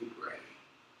name we pray.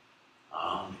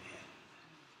 Amen.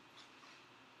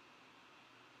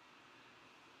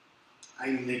 I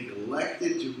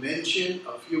neglected to mention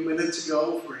a few minutes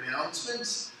ago for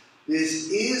announcements. This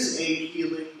is a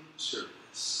healing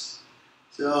service.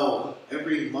 So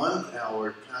every month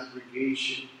our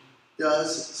congregation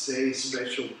does say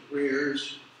special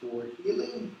prayers for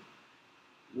healing.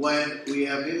 When we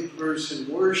have in-person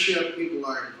worship, people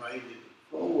are invited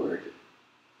forward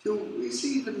to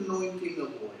receive an anointing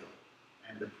of oil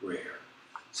and a prayer.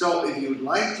 So if you'd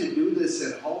like to do this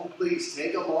at home, please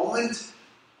take a moment.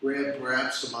 Grab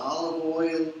perhaps some olive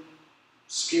oil,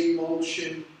 skin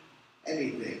lotion,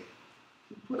 anything.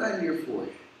 Put on your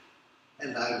forehead,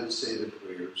 and I will say the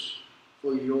prayers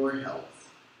for your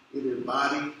health, either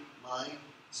body, mind,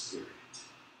 spirit.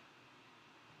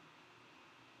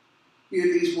 Hear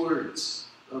these words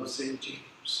of St.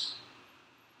 James.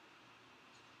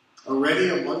 Are any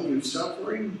among you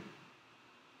suffering?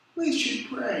 We should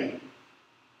pray.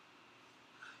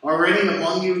 Are any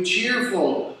among you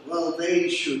cheerful? Well, they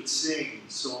should sing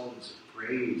songs of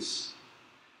praise.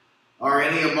 Are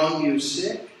any among you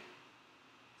sick?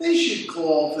 They should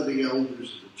call for the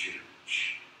elders of the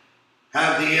church.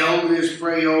 Have the elders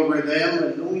pray over them,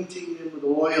 anointing them with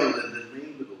oil in the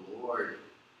name of the Lord.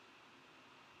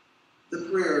 The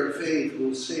prayer of faith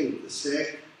will save the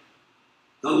sick.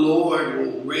 The Lord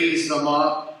will raise them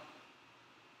up.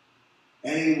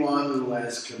 Anyone who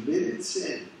has committed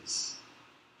sins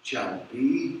shall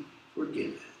be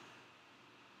forgiven.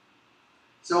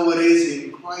 So it is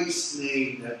in Christ's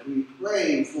name that we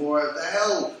pray for the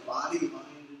health, body, mind,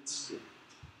 and spirit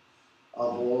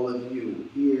of all of you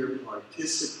here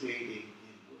participating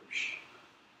in worship.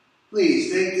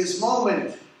 Please take this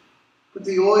moment, put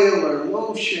the oil or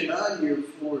lotion on your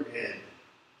forehead,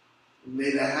 and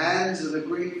may the hands of the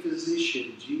great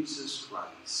physician, Jesus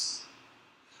Christ,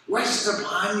 rest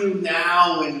upon you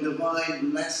now in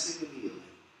divine blessing and healing.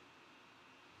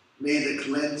 May the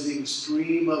cleansing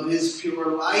stream of his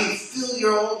pure life fill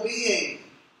your whole being,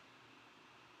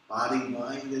 body,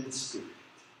 mind, and spirit,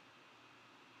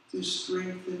 to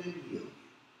strengthen and heal you.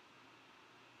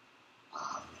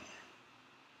 Amen.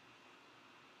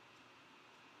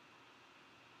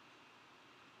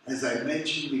 As I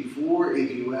mentioned before,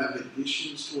 if you have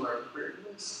additions to our prayer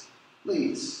list,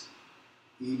 please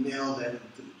email them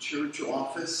to the church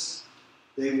office.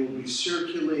 They will be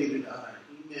circulated on our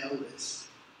email list,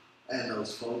 and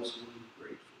those folks will be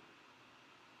grateful.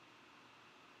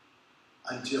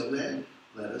 Until then,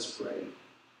 let us pray.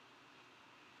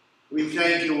 We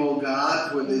thank you, O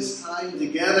God, for this time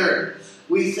together.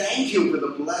 We thank you for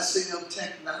the blessing of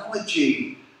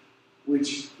technology,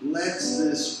 which lets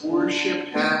this worship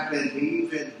happen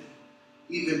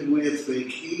even with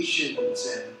vacations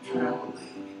and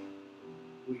traveling.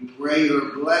 We pray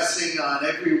your blessing on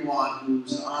everyone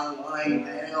who's online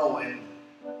now and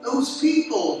those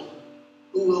people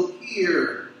who will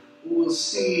hear, who will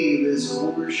see this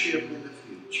worship in the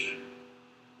future.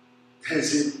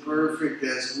 As imperfect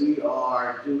as we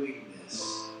are doing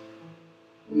this,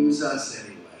 use us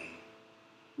anyway.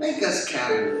 Make us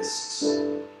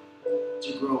catalysts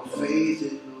to grow faith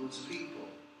in those people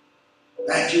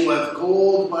that you have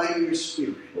called by your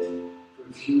Spirit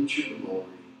for future glory.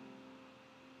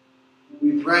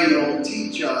 We pray you'll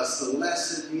teach us the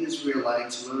lesson the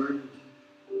Israelites learned.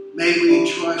 May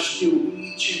we trust you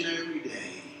each and every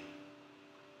day.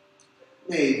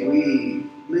 May we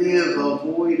live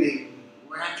avoiding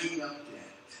racking up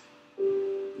debt.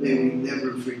 May we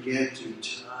never forget to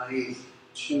tithe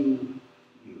to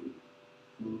you.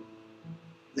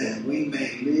 That we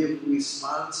may live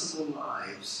responsible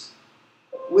lives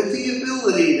with the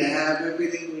ability to have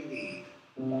everything we need.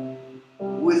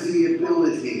 With the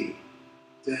ability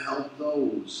to help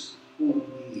those who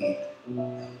need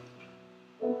help.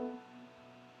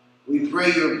 We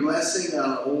pray your blessing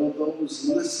on all those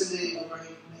listening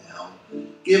right now.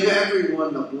 Give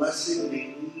everyone the blessing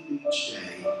they need each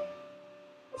day.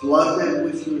 Flood them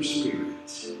with your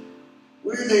Spirit.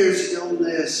 Where there's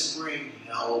illness, bring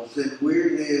health, and where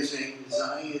there's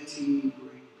anxiety,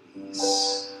 bring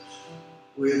peace.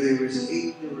 Where there is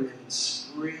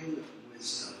ignorance, bring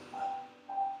wisdom.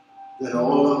 That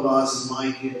all of us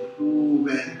might improve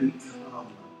and become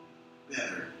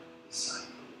better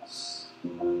disciples.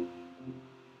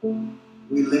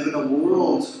 We live in a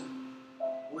world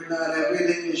where not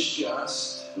everything is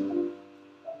just,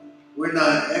 where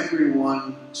not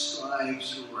everyone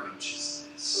strives for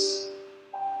righteousness.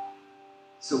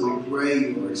 So we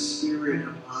pray your Spirit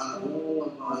upon all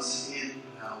of us in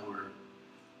power.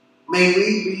 May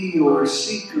we be your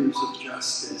seekers of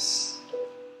justice,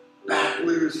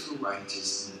 battlers for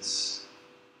righteousness.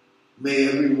 May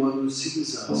everyone who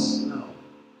sees us know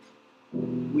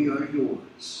we are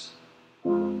yours.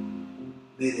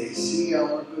 May they see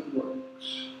our good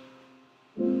works,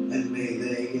 and may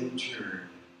they in turn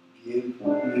give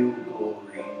you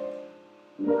glory.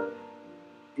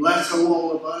 Bless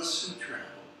all of us who travel.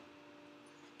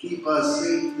 Keep us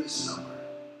safe this summer,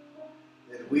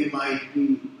 that we might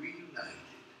be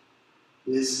reunited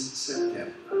this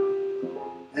September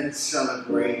and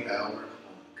celebrate our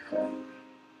homecoming.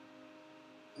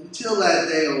 Until that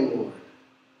day, O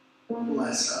Lord,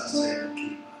 bless us and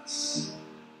keep us.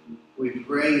 We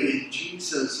pray in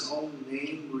Jesus' own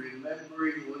name,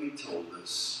 remembering what he told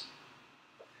us.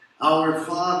 Our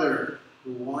Father,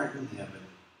 who art in heaven,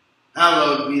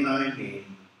 hallowed be thy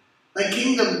name. Thy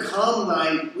kingdom come,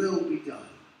 thy will be done,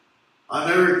 on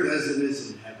earth as it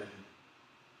is in heaven.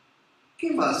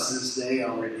 Give us this day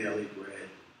our daily bread.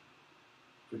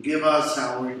 Forgive us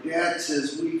our debts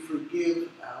as we forgive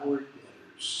our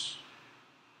debtors.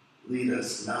 Lead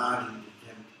us not into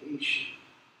temptation.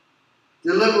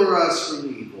 Deliver us from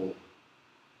evil.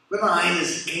 For thine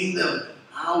is the kingdom, the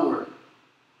power,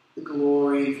 the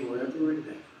glory forever and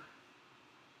ever.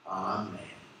 Amen.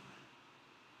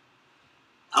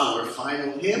 Our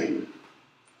final hymn,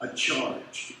 A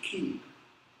Charge to Keep.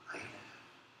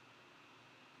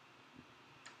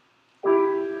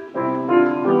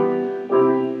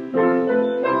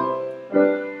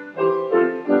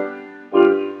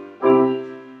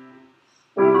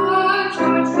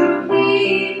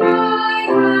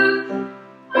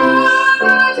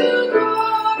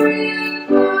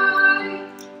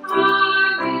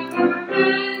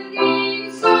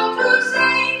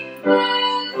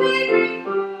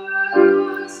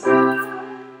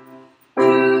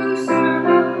 To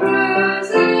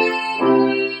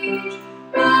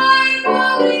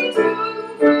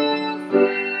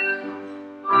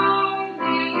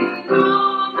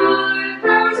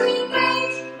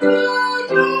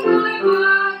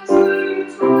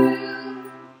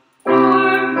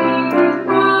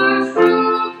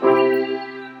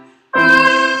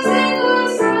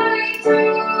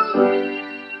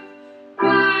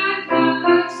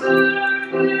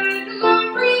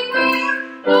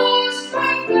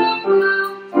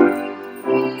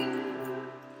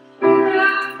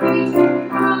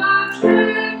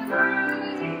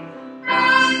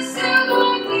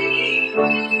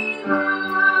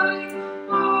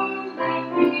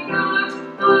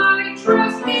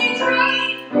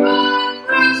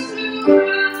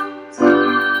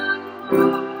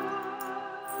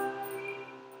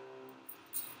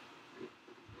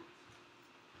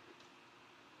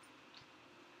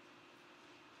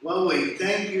Well, we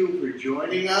thank you for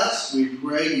joining us. We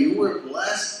pray you were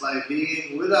blessed by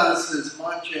being with us as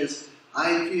much as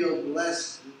I feel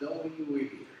blessed knowing you were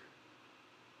here.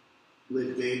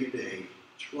 Live day to day.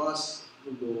 Trust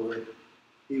the Lord.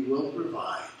 He will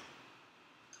provide.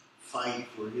 Fight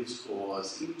for his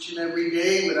cause each and every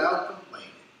day without complaining.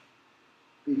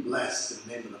 Be blessed in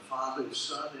the name of the Father,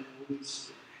 Son, and Holy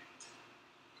Spirit.